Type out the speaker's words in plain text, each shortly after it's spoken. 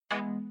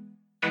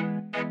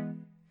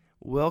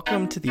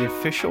Welcome to the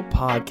official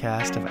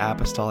podcast of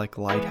Apostolic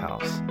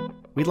Lighthouse.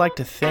 We'd like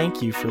to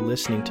thank you for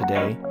listening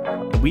today,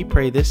 and we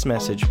pray this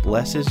message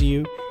blesses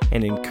you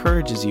and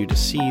encourages you to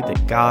see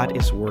that God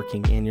is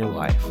working in your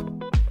life.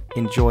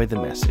 Enjoy the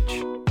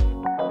message.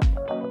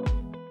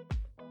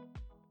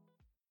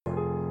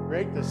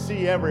 Great to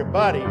see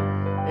everybody.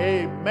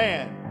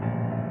 Amen.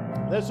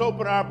 Let's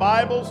open our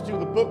Bibles to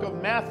the book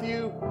of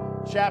Matthew,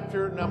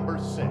 chapter number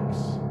 6.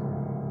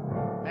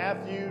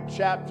 Matthew,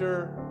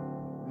 chapter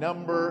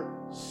number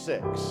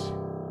 6.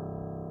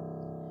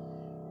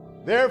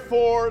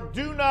 Therefore,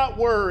 do not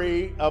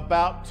worry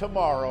about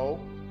tomorrow,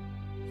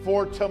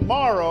 for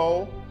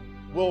tomorrow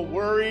will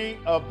worry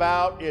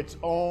about its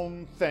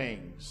own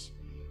things.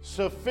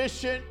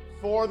 Sufficient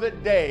for the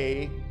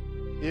day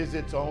is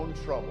its own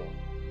trouble.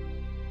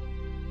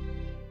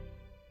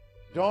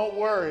 Don't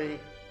worry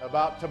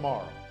about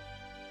tomorrow.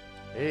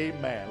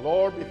 Amen.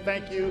 Lord, we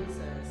thank you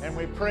and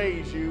we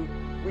praise you.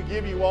 We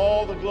give you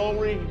all the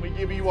glory and we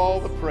give you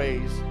all the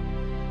praise.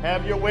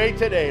 Have your way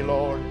today,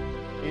 Lord.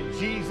 In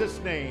Jesus'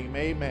 name,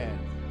 amen.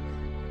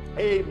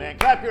 Amen.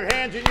 Clap your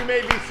hands and you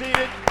may be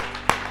seated.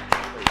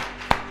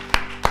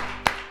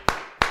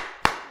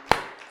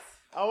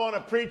 I want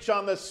to preach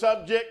on the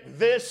subject,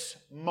 this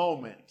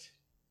moment.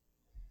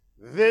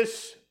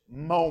 This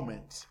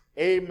moment.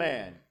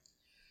 Amen.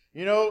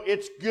 You know,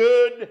 it's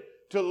good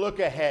to look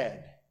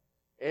ahead.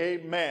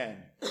 Amen.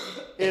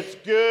 It's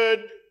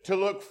good to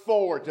look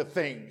forward to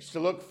things, to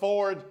look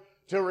forward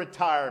to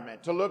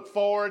retirement, to look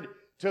forward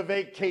to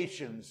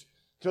vacations,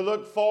 to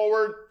look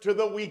forward to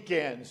the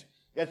weekends.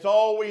 It's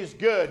always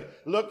good.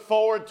 Look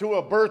forward to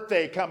a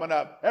birthday coming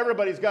up.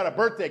 Everybody's got a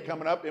birthday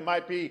coming up. It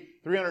might be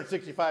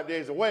 365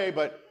 days away,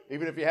 but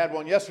even if you had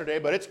one yesterday,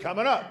 but it's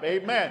coming up.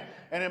 Amen.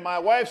 And in my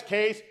wife's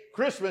case,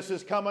 Christmas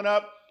is coming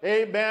up.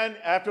 Amen.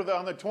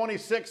 On the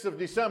 26th of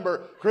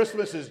December,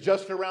 Christmas is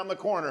just around the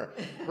corner.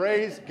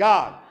 Praise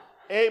God.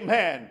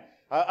 Amen.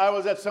 I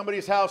was at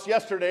somebody's house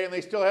yesterday and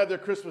they still had their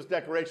Christmas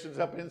decorations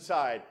up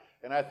inside.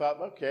 And I thought,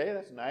 okay,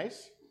 that's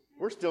nice.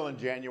 We're still in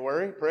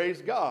January.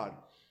 Praise God.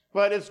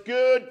 But it's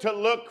good to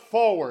look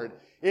forward.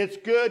 It's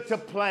good to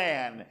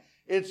plan.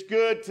 It's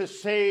good to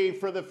save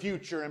for the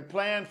future and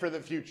plan for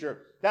the future.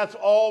 That's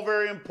all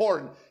very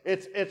important.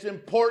 It's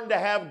important to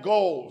have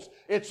goals.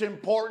 It's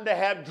important to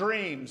have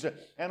dreams.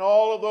 And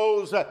all of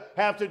those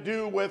have to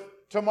do with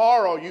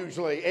tomorrow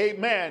usually.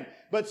 Amen.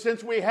 But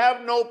since we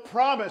have no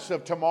promise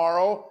of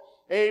tomorrow,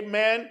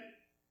 amen,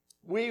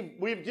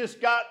 we've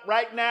just got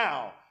right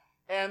now.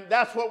 And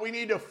that's what we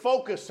need to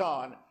focus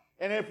on.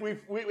 And if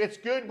it's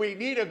good we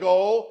need a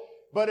goal,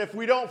 but if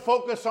we don't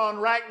focus on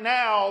right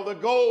now, the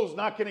goal's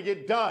not going to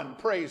get done.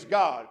 Praise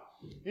God.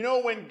 You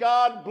know, when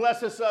God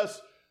blesses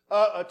us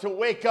to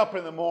wake up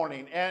in the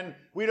morning, and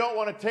we don't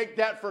want to take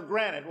that for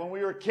granted. When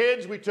we were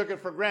kids, we took it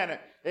for granted.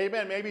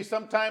 Amen. Maybe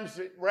sometimes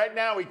right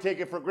now we take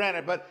it for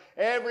granted, but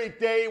every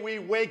day we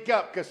wake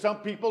up, because some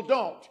people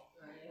don't.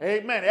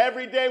 Amen.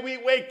 Every day we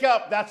wake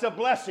up, that's a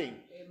blessing.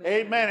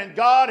 Amen. And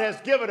God has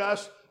given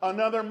us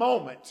another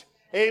moment.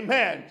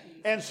 Amen.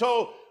 And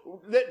so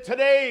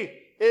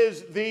today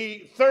is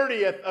the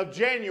 30th of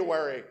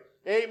January.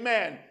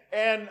 Amen.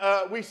 And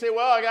we say,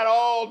 well, I got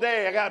all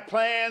day. I got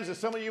plans. And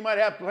some of you might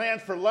have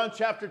plans for lunch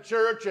after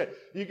church.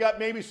 You got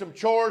maybe some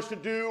chores to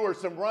do or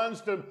some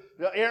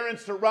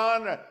errands to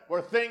run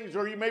or things.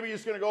 Or maybe you're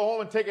just going to go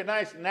home and take a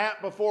nice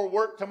nap before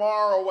work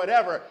tomorrow or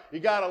whatever. You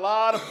got a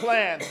lot of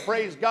plans.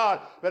 Praise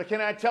God. But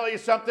can I tell you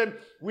something?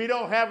 We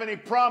don't have any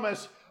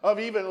promise of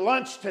even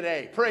lunch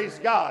today. Praise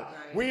God.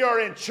 We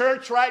are in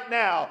church right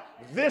now.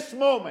 This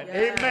moment.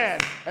 Amen.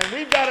 And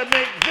we've got to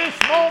make this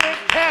moment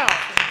count.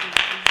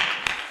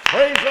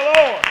 Praise the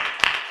Lord.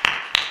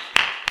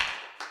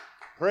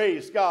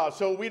 Praise God.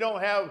 So we don't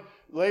have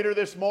later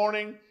this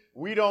morning.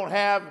 We don't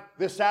have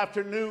this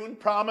afternoon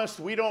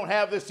promised. We don't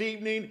have this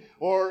evening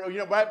or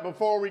right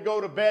before we go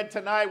to bed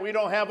tonight. We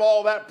don't have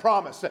all that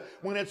promise.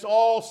 When it's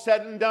all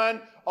said and done,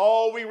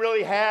 all we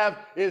really have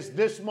is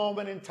this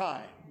moment in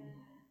time.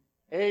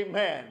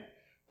 Amen.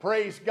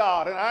 Praise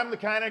God. And I'm the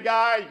kind of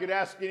guy, you could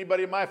ask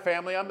anybody in my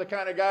family, I'm the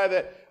kind of guy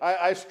that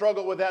I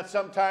struggle with that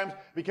sometimes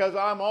because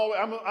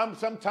I'm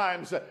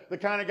sometimes the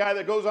kind of guy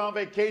that goes on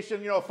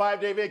vacation, a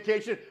 5-day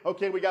vacation.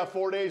 Okay, we got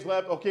 4 days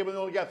left. Okay, we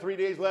only got 3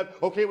 days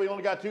left. Okay, we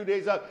only got 2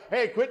 days left.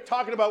 Hey, quit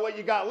talking about what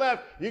you got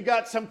left. You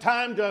got some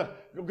time to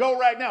go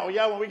right now.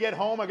 Yeah, when we get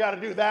home, I got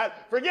to do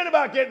that. Forget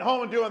about getting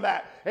home and doing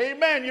that.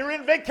 Amen. You're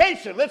in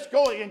vacation. Let's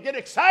go and get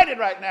excited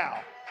right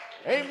now.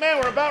 Amen.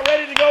 We're about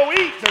ready to go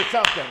eat or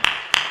something.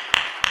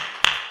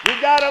 We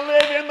got to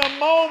live in the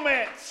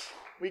moment.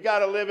 We got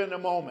to live in the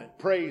moment.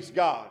 Praise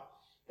God.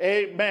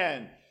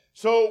 Amen.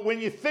 So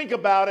when you think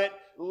about it,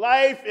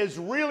 life is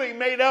really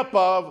made up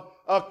of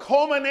a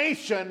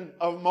culmination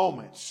of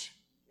moments.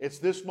 It's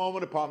this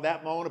moment upon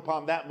that moment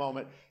upon that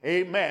moment.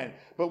 Amen.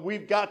 But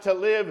we've got to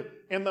live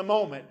in the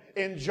moment.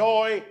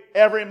 Enjoy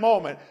every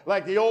moment.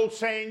 Like the old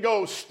saying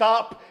goes,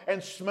 stop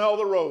and smell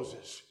the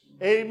roses.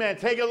 Amen.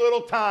 Take a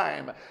little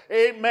time.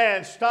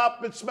 Amen.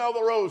 Stop and smell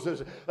the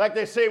roses. Like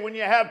they say, when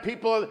you have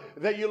people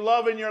that you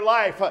love in your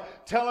life,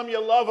 tell them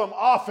you love them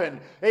often.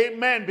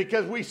 Amen.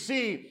 Because we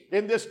see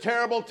in this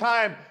terrible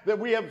time that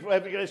we have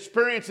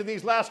experienced in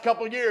these last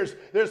couple of years,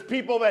 there's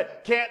people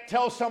that can't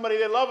tell somebody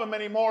they love them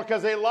anymore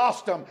because they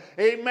lost them.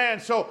 Amen.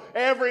 So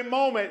every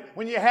moment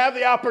when you have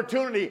the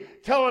opportunity,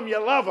 tell them you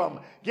love them.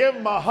 Give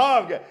them a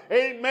hug.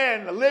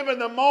 Amen. Live in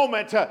the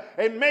moment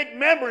and make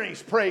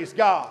memories. Praise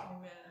God.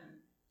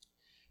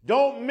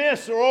 Don't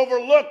miss or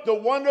overlook the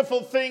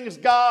wonderful things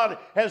God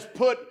has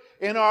put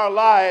in our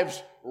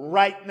lives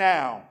right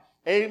now.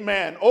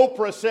 Amen.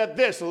 Oprah said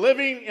this,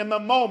 living in the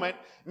moment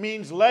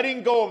means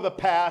letting go of the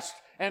past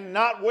and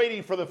not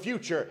waiting for the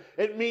future.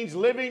 It means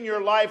living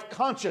your life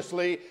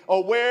consciously,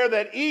 aware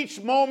that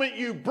each moment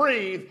you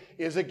breathe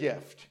is a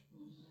gift.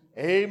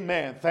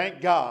 Amen.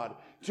 Thank God.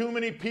 Too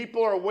many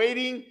people are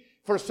waiting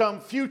for some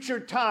future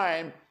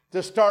time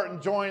to start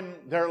enjoying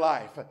their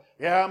life.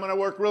 Yeah, I'm going to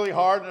work really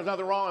hard, and there's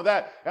nothing wrong with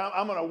that.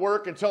 I'm going to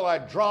work until I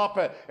drop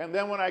it, and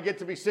then when I get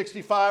to be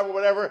 65 or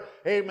whatever,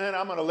 amen,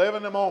 I'm going to live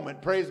in the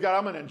moment. Praise God,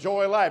 I'm going to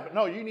enjoy life. But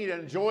no, you need to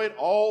enjoy it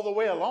all the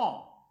way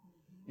along.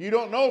 You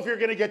don't know if you're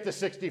going to get to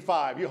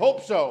 65. You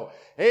hope so.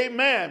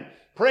 Amen.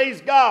 Praise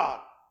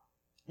God.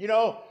 You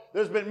know,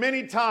 there's been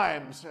many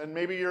times, and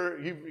maybe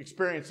you've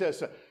experienced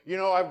this. You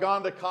know, I've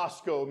gone to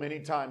Costco many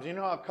times. You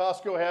know how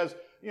Costco has,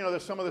 you know,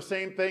 there's some of the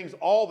same things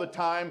all the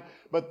time,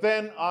 but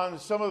then on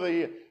some of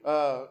the,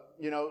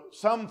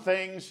 some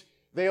things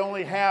they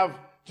only have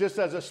just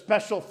as a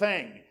special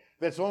thing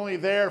that's only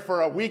there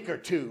for a week or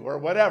two or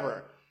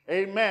whatever.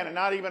 Amen. And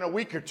not even a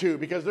week or two,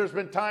 because there's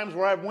been times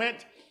where I've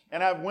went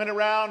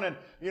around and,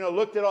 you know,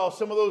 looked at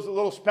some of those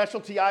little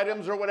specialty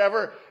items or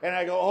whatever, and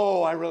I go,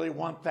 oh, I really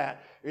want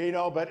that. You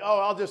know, but,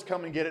 I'll just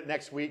come and get it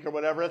next week or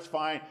whatever. It's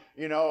fine.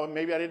 You know,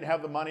 maybe I didn't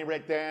have the money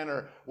right then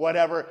or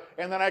whatever.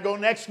 And then I go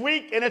next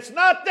week and it's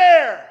not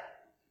there.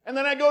 And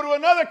then I go to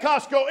another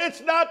Costco.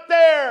 It's not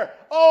there.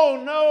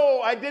 Oh,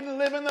 no, I didn't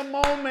live in the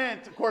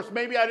moment. Of course,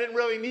 maybe I didn't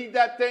really need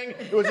that thing.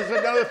 It was just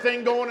another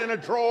thing going in a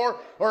drawer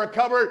or a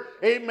cupboard.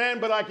 Amen.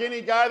 But like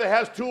any guy that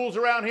has tools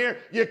around here,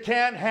 you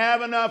can't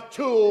have enough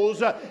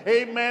tools.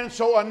 Amen.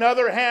 So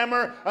another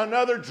hammer,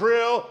 another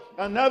drill,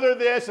 another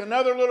this,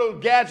 another little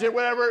gadget,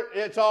 whatever.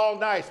 It's all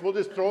nice. We'll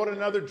just throw it in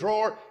another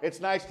drawer. It's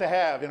nice to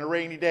have in a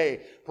rainy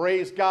day.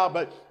 Praise God.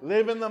 But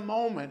live in the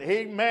moment.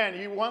 Amen.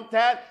 You want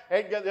that?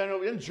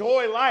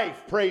 Enjoy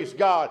life. Praise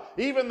God.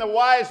 Even the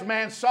wise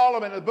man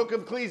Solomon in the book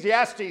of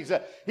Ecclesiastes,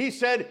 he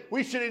said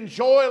we should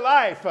enjoy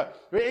life.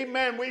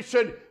 Amen. We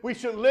should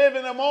live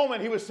in the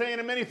moment. He was saying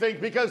in many things,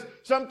 because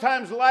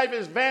sometimes life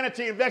is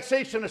vanity and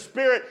vexation of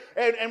spirit,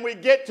 and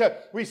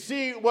we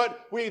see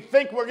what we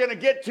think we're going to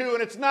get to,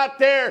 and it's not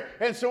there.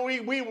 And so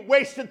we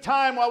wasted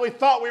time while we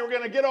thought we were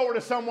going to get over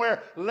to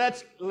somewhere.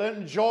 Let's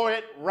enjoy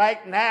it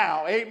right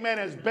now. Amen.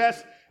 As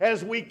best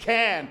as we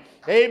can.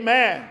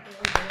 Amen.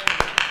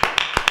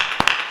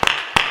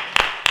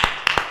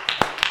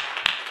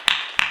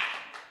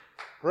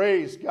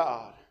 Praise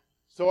God.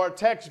 So our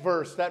text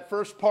verse, that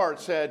first part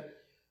said,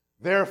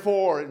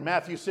 therefore, in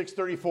Matthew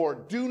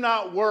 6:34, do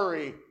not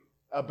worry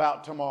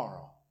about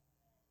tomorrow.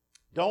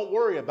 Don't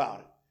worry about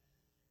it.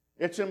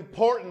 It's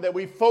important that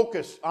we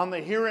focus on the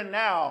here and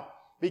now,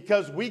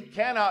 because we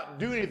cannot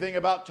do anything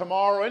about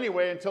tomorrow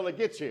anyway until it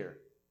gets here.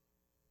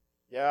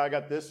 Yeah, I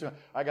got this.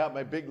 I got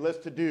my big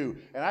list to do.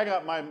 And I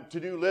got my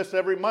to-do list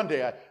every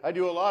Monday. I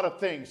do a lot of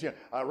things. You know,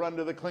 I run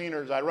to the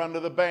cleaners. I run to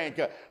the bank.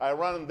 I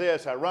run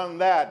this. I run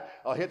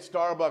that. I'll hit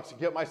Starbucks and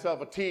get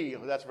myself a tea.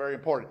 That's very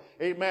important.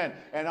 Amen.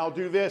 And I'll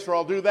do this or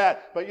I'll do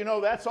that. But, you know,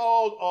 that's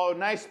all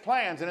nice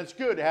plans. And it's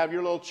good to have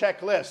your little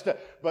checklist.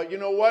 But you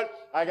know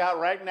what? I got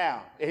right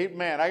now.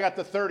 Amen. I got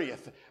the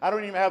 30th. I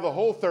don't even have the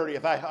whole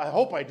 30th. I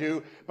hope I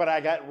do. But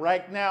I got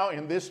right now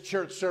in this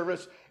church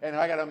service, and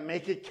I got to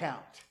make it count.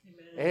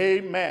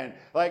 Amen.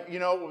 Like, you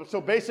know,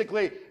 so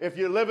basically, if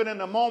you're living in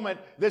the moment,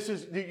 this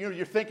is,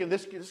 you're thinking,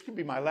 this could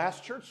be my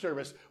last church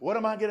service. What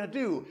am I going to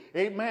do?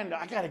 Amen.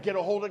 I got to get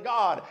a hold of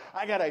God.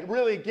 I got to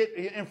really get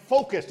in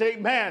focused.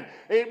 Amen.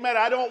 Amen.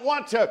 I don't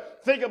want to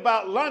think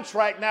about lunch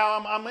right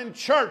now. I'm in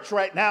church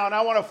right now, and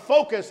I want to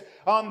focus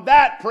on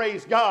that.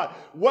 Praise God.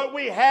 What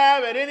we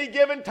have at any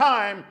given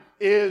time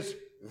is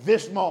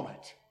this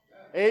moment.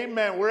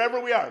 Amen. Wherever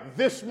we are,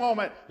 this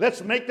moment,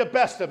 let's make the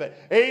best of it.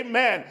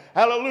 Amen.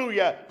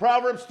 Hallelujah.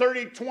 Proverbs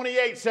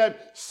 30:28 said,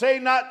 say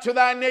not to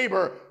thy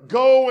neighbor,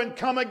 go and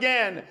come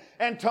again,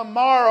 and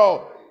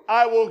tomorrow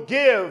I will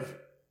give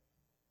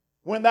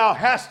when thou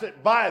hast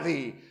it by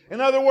thee.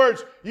 In other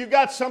words, you've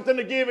got something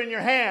to give in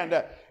your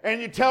hand,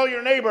 and you tell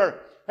your neighbor,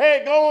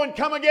 hey, go and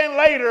come again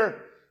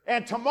later,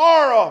 and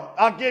tomorrow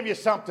I'll give you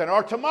something,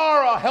 or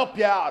tomorrow I'll help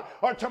you out,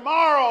 or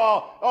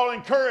tomorrow I'll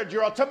encourage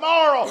you, or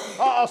tomorrow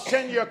I'll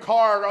send you a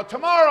card, or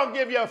tomorrow I'll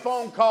give you a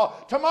phone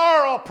call,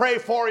 tomorrow I'll pray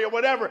for you,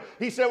 whatever.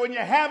 He said when you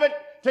have it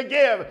to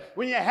give,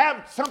 when you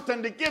have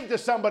something to give to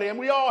somebody, and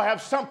we all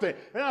have something.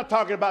 We're not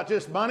talking about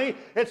just money.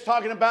 It's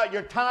talking about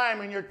your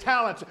time and your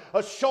talents,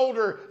 a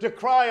shoulder to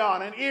cry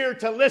on, an ear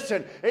to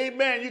listen.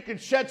 Amen. You can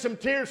shed some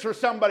tears for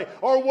somebody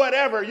or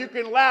whatever. You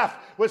can laugh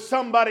with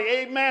somebody.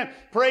 Amen.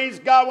 Praise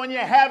God. When you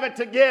have it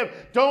to give,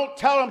 don't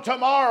tell them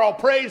tomorrow.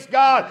 Praise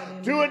God.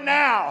 Do it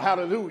now.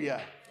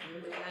 Hallelujah.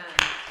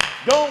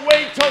 Don't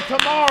wait till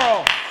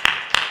tomorrow.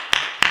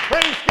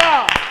 Praise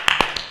God.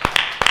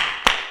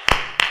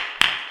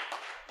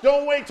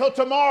 Don't wait till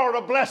tomorrow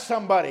to bless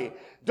somebody.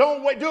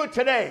 Don't wait. Do it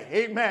today.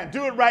 Amen.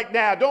 Do it right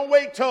now. Don't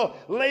wait till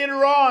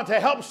later on to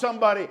help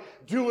somebody.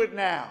 Do it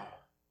now.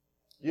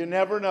 You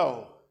never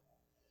know,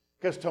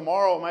 because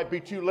tomorrow might be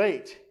too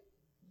late.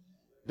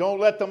 Don't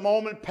let the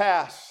moment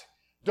pass.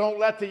 Don't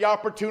let the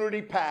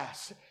opportunity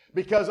pass,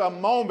 because a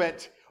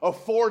moment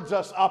affords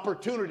us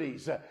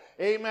opportunities.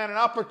 Amen. An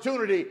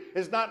opportunity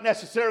is not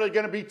necessarily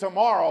going to be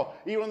tomorrow,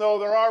 even though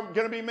there are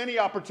going to be many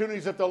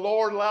opportunities that the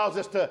Lord allows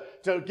us to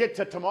get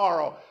to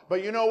tomorrow.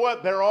 But you know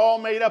what? They're all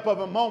made up of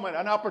a moment.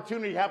 An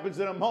opportunity happens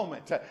in a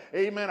moment.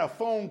 Amen. A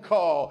phone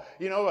call,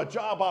 a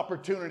job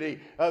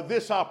opportunity,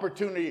 this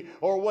opportunity,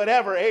 or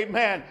whatever.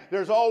 Amen.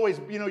 There's always,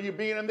 you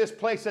being in this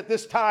place at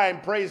this time.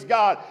 Praise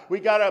God. We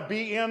got to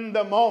be in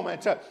the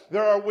moment.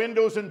 There are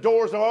windows and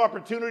doors of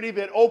opportunity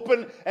that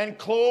open and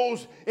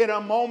close in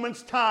a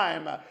moment's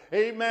time.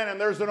 Amen. And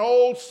there's an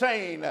old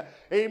saying.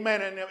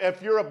 Amen. And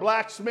if you're a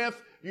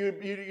blacksmith,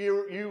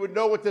 you would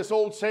know what this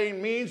old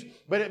saying means,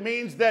 but it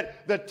means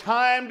that the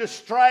time to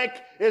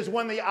strike is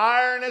when the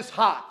iron is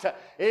hot.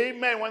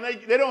 Amen. When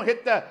they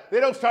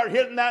don't start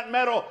hitting that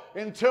metal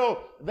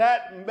until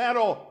that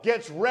metal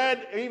gets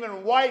red,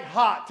 even white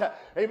hot.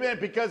 Amen.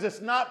 Because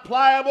it's not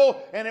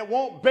pliable and it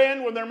won't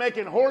bend when they're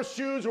making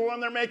horseshoes or when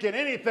they're making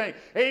anything.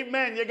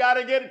 Amen. You got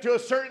to get it to a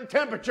certain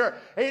temperature.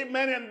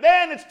 Amen. And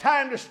then it's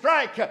time to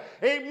strike.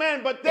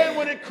 Amen. But then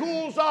when it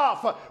cools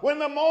off, when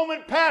the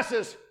moment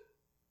passes,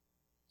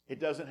 it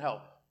doesn't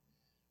help.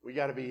 We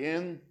got to be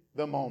in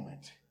the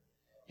moment.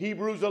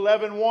 Hebrews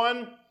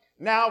 11:1.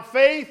 Now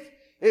faith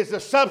is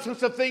the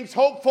substance of things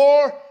hoped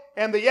for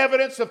and the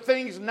evidence of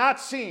things not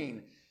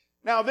seen.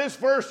 Now this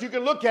verse, you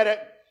can look at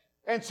it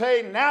and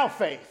say, now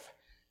faith.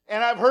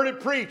 And I've heard it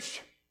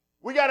preached.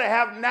 We got to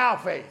have now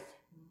faith.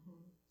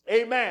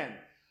 Amen.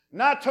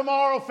 Not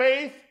tomorrow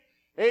faith.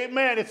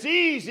 Amen. It's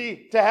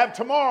easy to have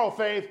tomorrow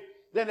faith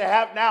than to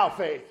have now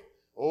faith.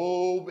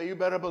 Oh, you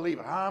better believe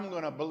it. I'm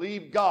going to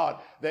believe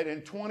God that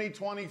in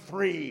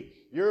 2023,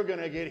 you're going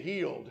to get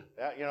healed.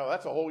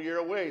 That's a whole year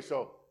away,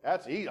 so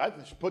that's easy. I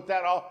just put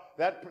that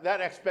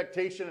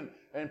expectation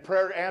and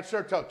prayer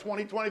answer till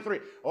 2023.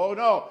 Oh,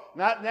 no,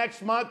 not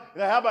next month.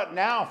 How about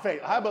now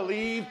faith? I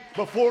believe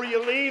before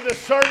you leave the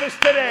service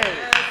today.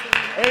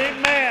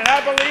 Amen.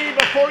 I believe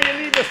before you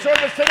leave the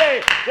service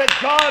today that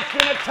God's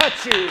going to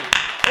touch you.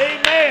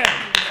 Amen.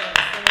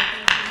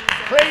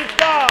 Praise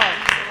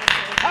God.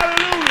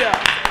 Hallelujah.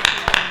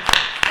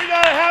 We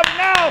got to have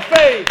now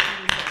faith.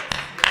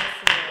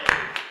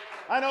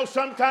 I know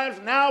sometimes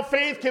now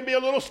faith can be a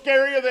little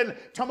scarier than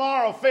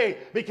tomorrow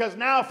faith, because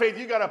now faith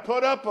you got to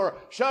put up or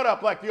shut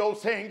up, like the old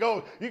saying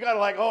goes. You got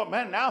to oh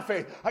man, now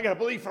faith, I got to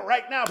believe for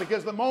right now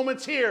because the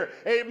moment's here.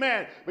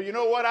 Amen. But you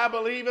know what? I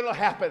believe it'll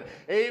happen.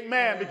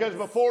 Amen. Because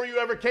before you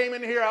ever came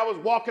in here, I was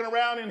walking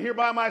around in here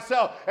by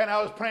myself and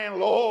I was praying,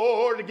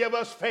 Lord, to give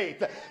us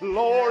faith.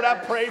 Lord, I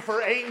pray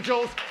for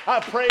angels. I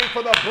pray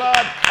for the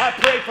blood. I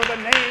pray for the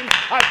name.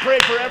 I pray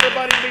for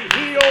everybody to be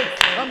healed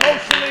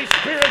emotionally,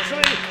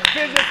 spiritually,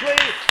 physically.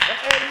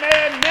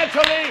 Amen.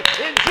 Mentally,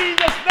 in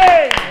Jesus'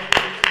 name,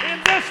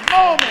 in this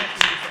moment,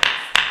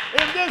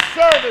 in this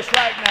service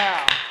right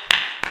now.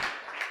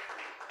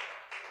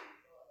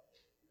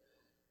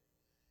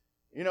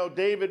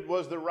 David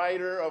was the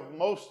writer of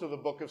most of the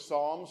book of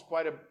Psalms,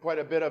 quite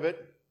a bit of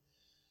it.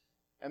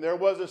 And there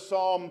was a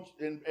psalm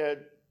in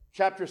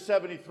chapter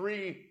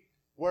 73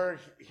 where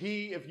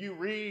if you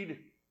read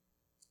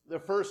the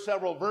first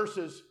several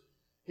verses,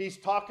 he's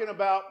talking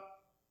about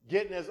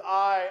getting his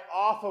eye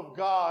off of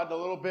God a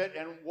little bit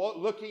and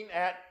looking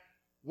at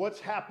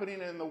what's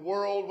happening in the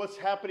world, what's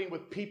happening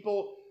with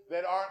people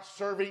that aren't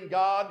serving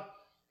God.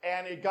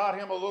 And it got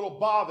him a little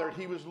bothered.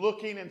 He was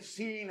looking and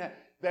seeing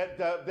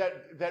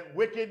that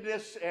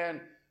wickedness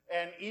and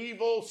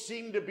evil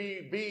seemed to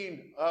be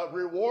being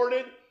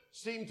rewarded,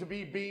 seemed to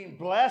be being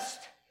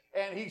blessed.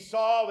 And he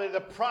saw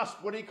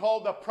what he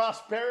called the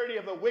prosperity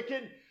of the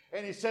wicked.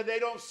 And he said they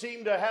don't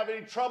seem to have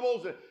any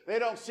troubles. They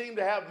don't seem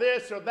to have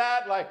this or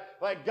that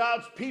like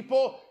God's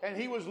people. And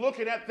he was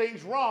looking at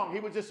things wrong. He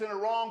was just in a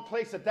wrong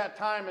place at that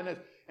time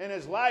in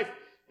his life.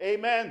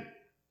 Amen.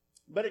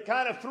 But it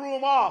kind of threw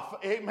him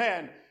off.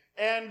 Amen.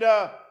 And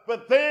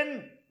but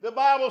then the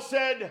Bible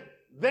said,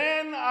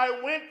 then I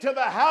went to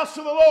the house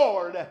of the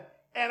Lord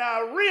and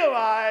I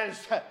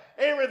realized,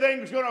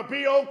 everything's going to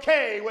be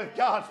okay with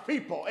God's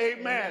people.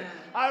 Amen.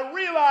 I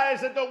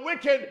realize that the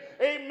wicked,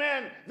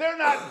 amen, they're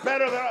not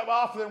better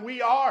off than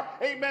we are.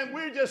 Amen.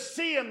 We're just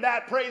seeing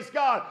that, praise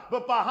God.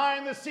 But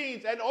behind the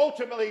scenes and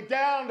ultimately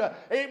down to,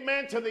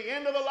 amen, to the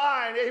end of the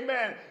line,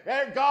 amen,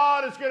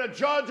 God is going to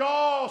judge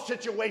all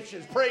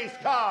situations, praise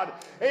God.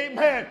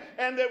 Amen.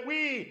 And that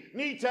we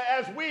need to,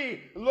 as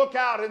we look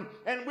out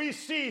and we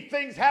see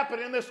things happen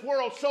in this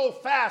world so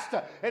fast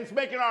and it's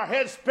making our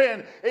heads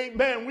spin,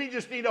 amen, we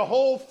just need to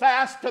hold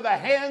fast to the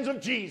hands of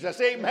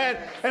Jesus, amen,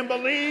 and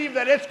believe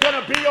that it's going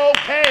to be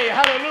okay.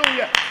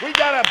 Hallelujah. We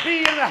got to be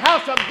in the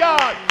house of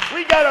God.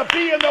 We got to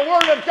be in the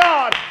Word of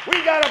God.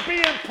 We got to be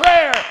in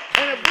prayer.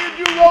 And if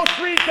we do those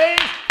three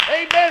things,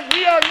 amen,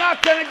 we are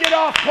not going to get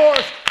off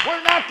course.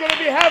 We're not going to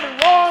be having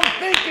wrong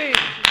thinking.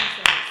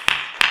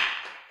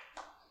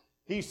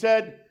 He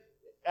said,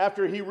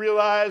 after he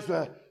realized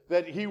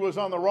that he was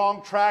on the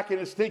wrong track in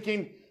his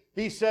thinking,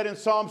 he said in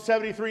Psalm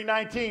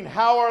 73:19,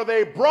 how are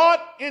they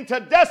brought into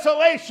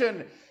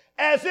desolation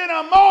as in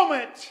a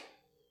moment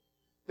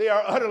they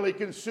are utterly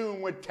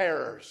consumed with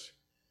terrors.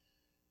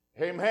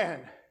 Amen.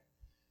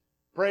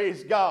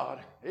 Praise God.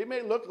 It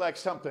may look like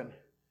something.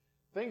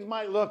 Things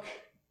might look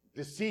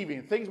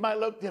deceiving. Things might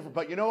look different.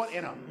 But you know what?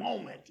 In a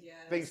moment,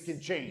 things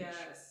can change.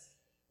 Yes.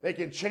 They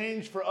can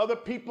change for other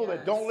people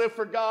that don't live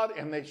for God,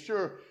 and they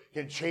sure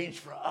can change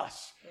for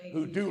us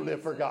who do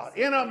live for God.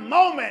 In a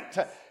moment,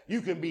 you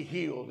can be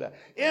healed.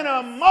 In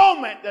a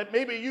moment that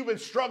maybe you've been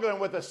struggling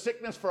with a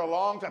sickness for a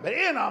long time, but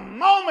in a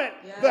moment,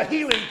 the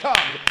healing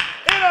comes.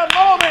 In a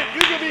moment,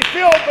 you can be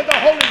filled with the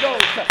Holy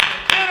Ghost.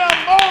 In a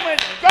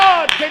moment,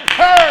 God can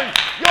turn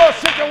your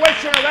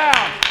situation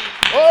around.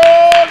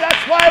 Oh,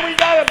 that's why we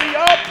got to be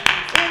up,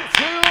 in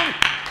tune,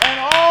 and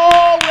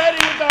all ready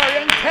with our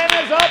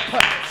antennas up,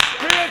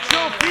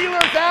 spiritual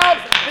feelers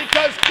out,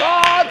 because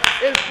God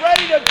is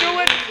ready to do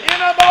it in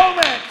a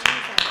moment.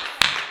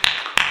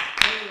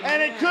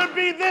 And it could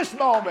be this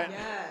moment.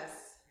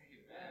 Yes.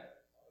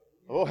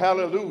 Oh,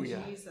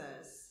 hallelujah.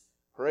 Jesus.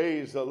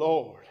 Praise the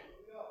Lord.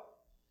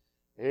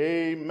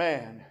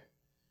 Amen.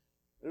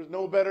 There's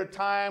no better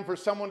time for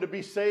someone to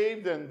be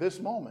saved than this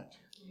moment.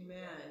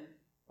 Amen.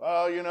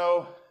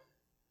 Well,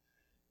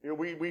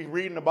 we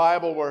read in the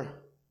Bible where,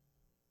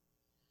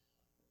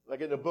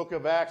 like in the book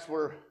of Acts,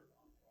 where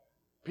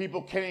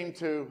people came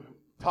to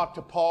talk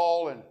to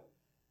Paul,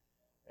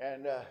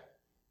 and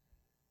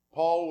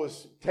Paul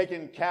was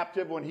taken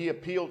captive when he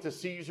appealed to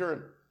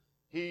Caesar,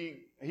 and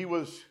he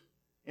was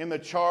in the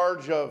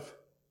charge of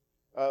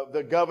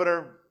the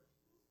governor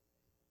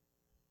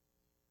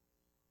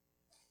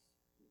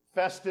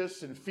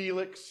Festus and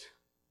Felix.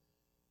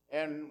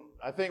 And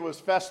I think it was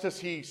Festus.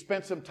 He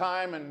spent some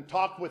time and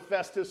talked with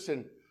Festus,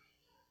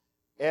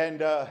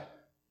 and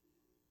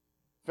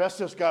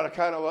Festus got a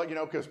kind of,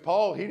 because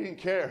Paul, he didn't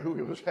care who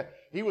he was.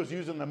 He was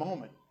using the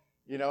moment,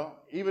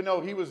 even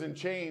though he was in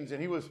chains and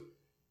he was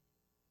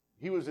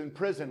in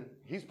prison.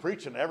 He's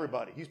preaching to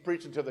everybody. He's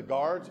preaching to the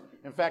guards.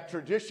 In fact,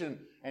 tradition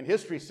and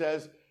history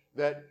says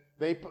that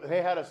they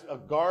had a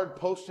guard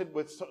posted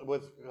with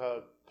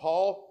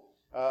Paul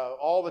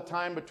all the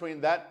time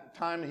between that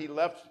time he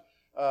left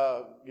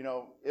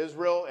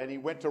Israel and he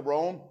went to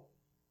Rome,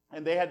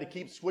 and they had to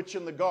keep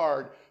switching the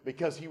guard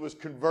because he was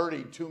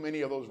converting too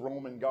many of those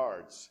Roman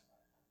guards.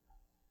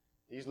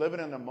 He's living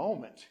in the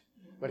moment,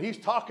 but he's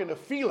talking to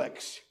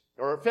Felix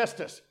or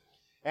Festus,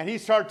 and he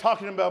started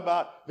talking to him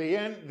about the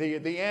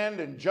end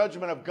and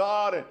judgment of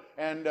God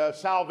and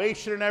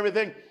salvation and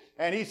everything.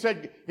 And he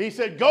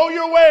said, go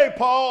your way,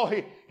 Paul.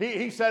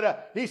 He said,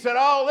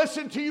 I'll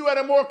listen to you at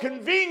a more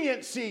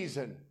convenient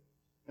season.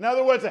 In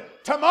other words,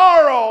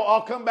 tomorrow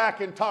I'll come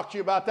back and talk to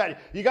you about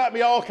that. You got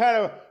me all kind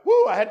of,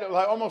 I had to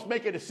almost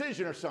make a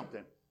decision or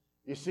something.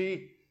 You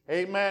see,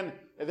 amen.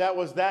 That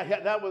was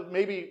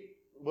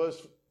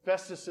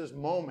Festus's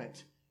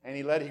moment. And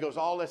he goes,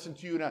 I'll listen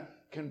to you in a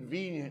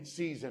convenient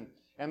season.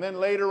 And then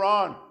later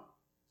on,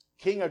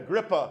 King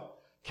Agrippa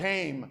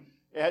came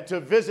to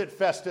visit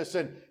Festus,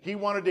 and he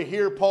wanted to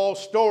hear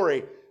Paul's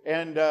story.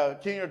 And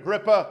King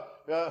Agrippa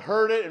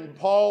heard it, and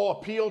Paul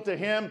appealed to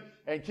him.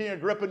 And King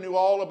Agrippa knew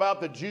all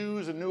about the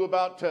Jews and knew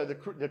about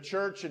the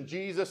church and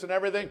Jesus and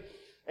everything.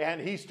 And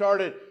he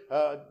started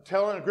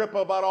telling Agrippa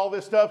about all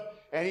this stuff.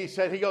 And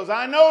he goes,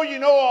 I know you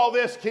know all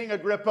this, King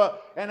Agrippa.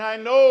 And I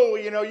know,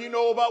 you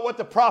know about what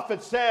the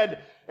prophet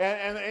said.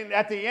 And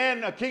at the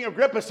end, King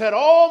Agrippa said,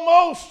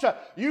 almost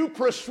you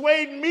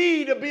persuade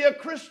me to be a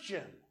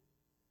Christian.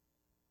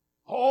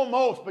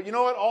 Almost. But you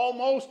know what?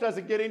 Almost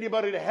doesn't get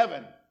anybody to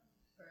heaven.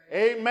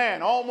 Right.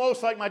 Amen.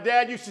 Almost, like my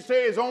dad used to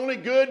say, is only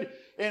good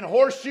in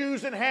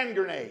horseshoes and hand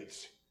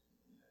grenades.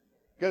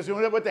 Because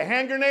with the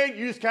hand grenade,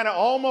 you just kind of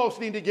almost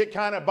need to get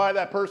kind of by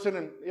that person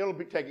and it'll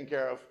be taken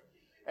care of.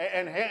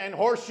 And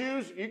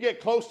horseshoes, you get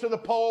close to the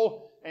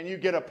pole and you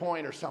get a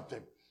point or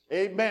something.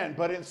 Amen.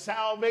 But in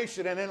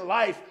salvation and in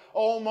life,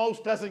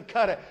 almost doesn't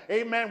cut it.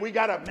 Amen. We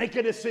got to make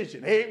a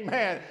decision.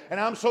 Amen. And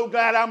I'm so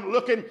glad I'm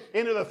looking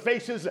into the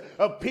faces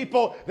of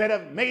people that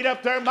have made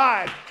up their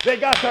minds. They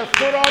got their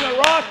foot on the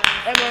rock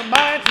and their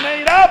minds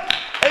made up.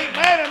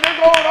 Amen. And they're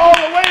going all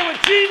the way with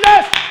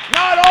Jesus.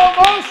 Not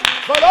almost,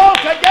 but all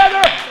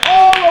together,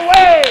 all the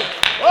way.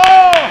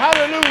 Oh,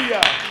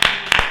 hallelujah.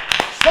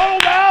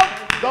 Sold out,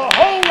 the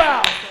whole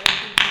out.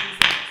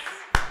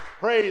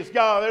 Praise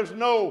God. There's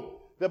no...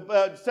 2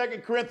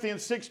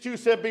 Corinthians 6:2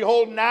 said,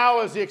 behold,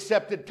 now is the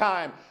accepted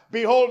time.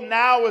 Behold,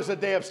 now is the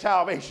day of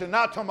salvation,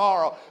 not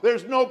tomorrow.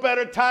 There's no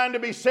better time to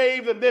be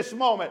saved than this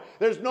moment.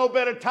 There's no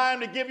better time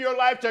to give your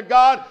life to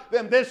God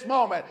than this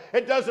moment.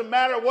 It doesn't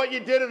matter what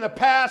you did in the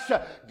past.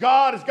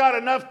 God has got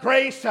enough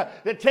grace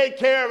to take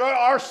care of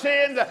our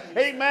sins.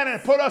 Amen.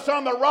 And put us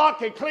on the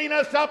rock and clean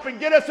us up and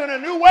get us in a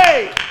new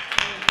way.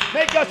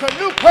 Make us a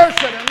new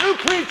person, a new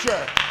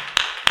creature.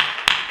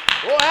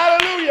 Oh,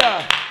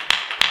 hallelujah.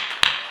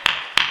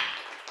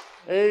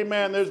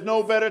 Amen. There's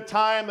no better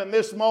time than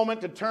this moment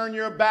to turn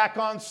your back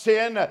on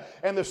sin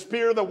and the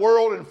spirit of the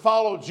world and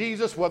follow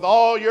Jesus with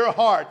all your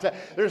heart.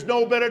 There's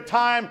no better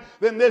time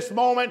than this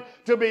moment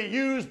to be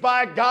used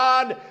by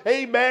God.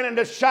 Amen. And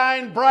to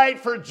shine bright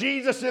for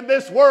Jesus in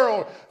this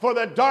world. For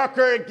the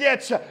darker it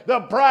gets,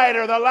 the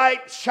brighter the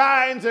light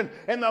shines and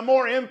the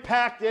more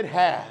impact it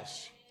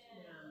has.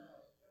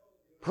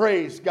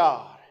 Praise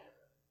God.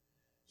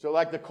 So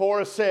like the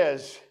chorus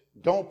says,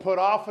 don't put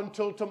off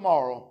until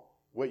tomorrow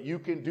what you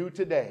can do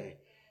today.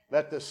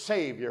 Let the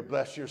Savior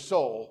bless your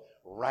soul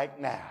right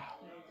now.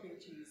 Thank you,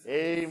 Jesus.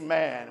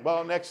 Amen.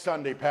 Well, next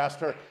Sunday,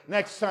 Pastor,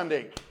 next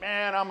Sunday,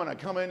 man, I'm going to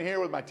come in here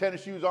with my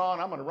tennis shoes on.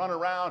 I'm going to run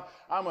around.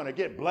 I'm going to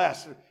get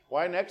blessed.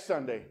 Why next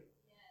Sunday?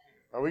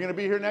 Are we going to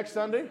be here next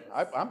Sunday?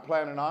 I'm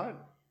planning on it.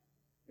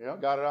 You know,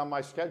 got it on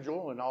my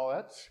schedule and all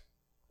that.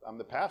 I'm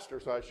the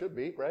pastor, so I should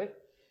be, right?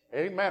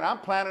 Amen. I'm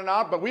planning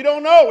on it, but we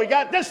don't know. We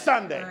got this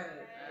Sunday.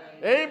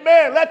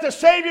 Amen. Let the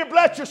Savior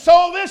bless your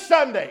soul this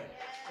Sunday.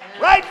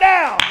 Right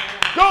now.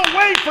 Don't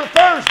wait for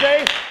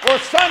Thursday or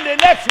Sunday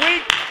next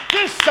week.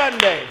 This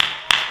Sunday.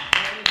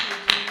 Thank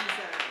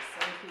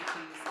you,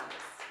 Jesus.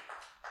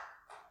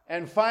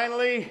 And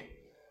finally,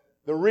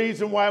 the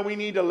reason why we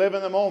need to live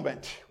in the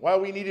moment, why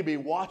we need to be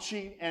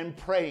watching and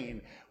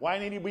praying, why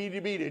we need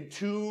to be in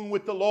tune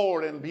with the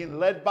Lord and being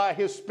led by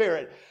His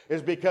Spirit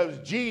is because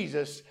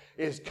Jesus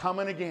is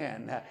coming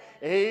again.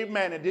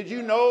 Amen. And did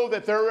you know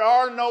that there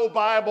are no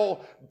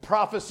Bible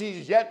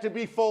prophecies yet to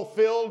be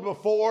fulfilled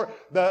before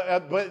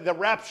the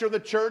rapture of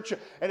the church?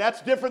 And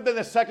that's different than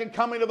the second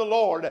coming of the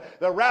Lord.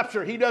 The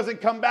rapture, He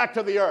doesn't come back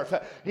to the earth.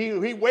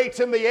 He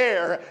waits in the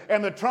air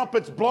and the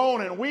trumpet's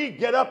blown and we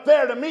get up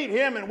there to meet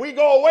Him and we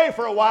go away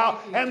for a while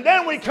and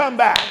then we come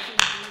back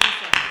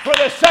for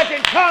the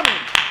second coming.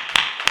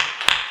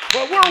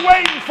 But we're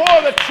waiting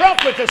for the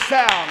trumpet to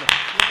sound.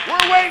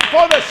 We're waiting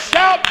for the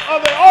shout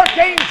of the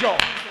archangel.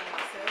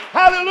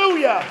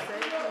 Hallelujah.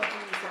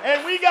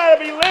 And we got to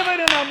be living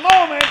in a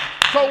moment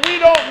so we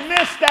don't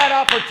miss that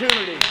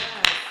opportunity.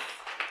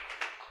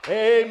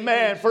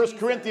 Amen. 1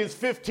 Corinthians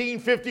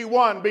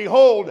 15:51.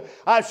 Behold,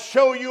 I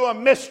show you a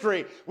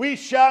mystery. We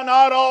shall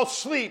not all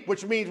sleep,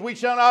 which means we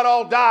shall not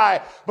all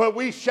die, but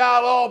we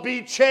shall all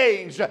be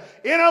changed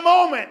in a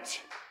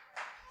moment.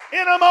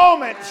 In a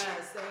moment.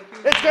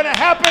 It's going to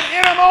happen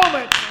in a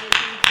moment.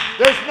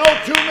 There's no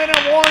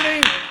 2-minute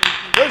warning.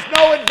 There's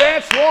no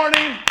advance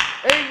warning.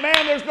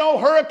 Amen. There's no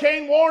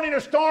hurricane warning or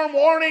storm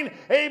warning.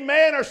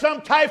 Amen. Or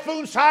some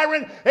typhoon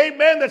siren.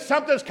 Amen. That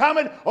something's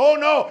coming. Oh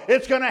no.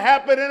 It's going to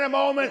happen in a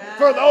moment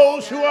for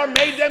those who are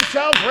made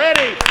themselves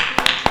ready.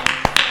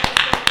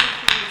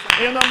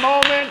 In the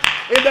moment,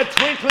 in the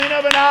twinkling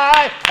of an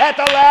eye, at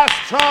the last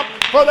trump,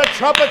 for the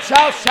trumpet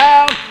shall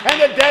sound,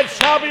 and the dead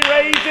shall be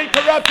raised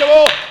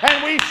incorruptible,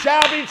 and we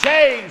shall be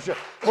changed.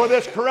 For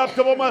this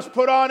corruptible must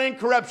put on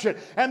incorruption,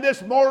 and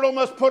this mortal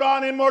must put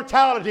on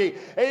immortality.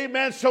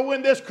 Amen. So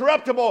when this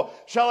corruptible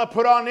shall have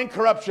put on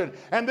incorruption,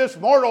 and this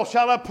mortal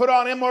shall have put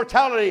on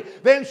immortality,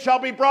 then shall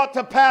be brought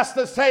to pass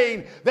the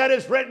saying that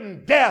is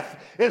written,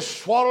 death is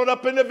swallowed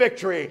up into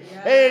victory.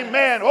 Yes.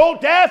 Amen. O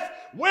death,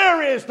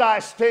 where is thy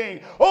sting?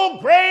 O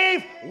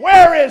grave,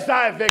 where is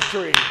thy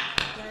victory?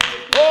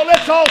 Oh,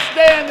 let's all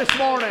stand this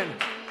morning.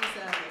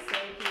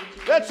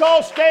 Let's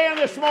all stand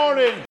this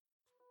morning.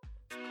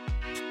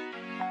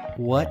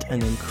 What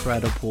an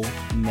incredible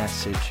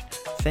message.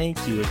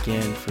 Thank you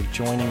again for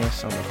joining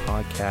us on the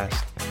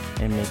podcast,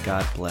 and may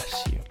God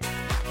bless you.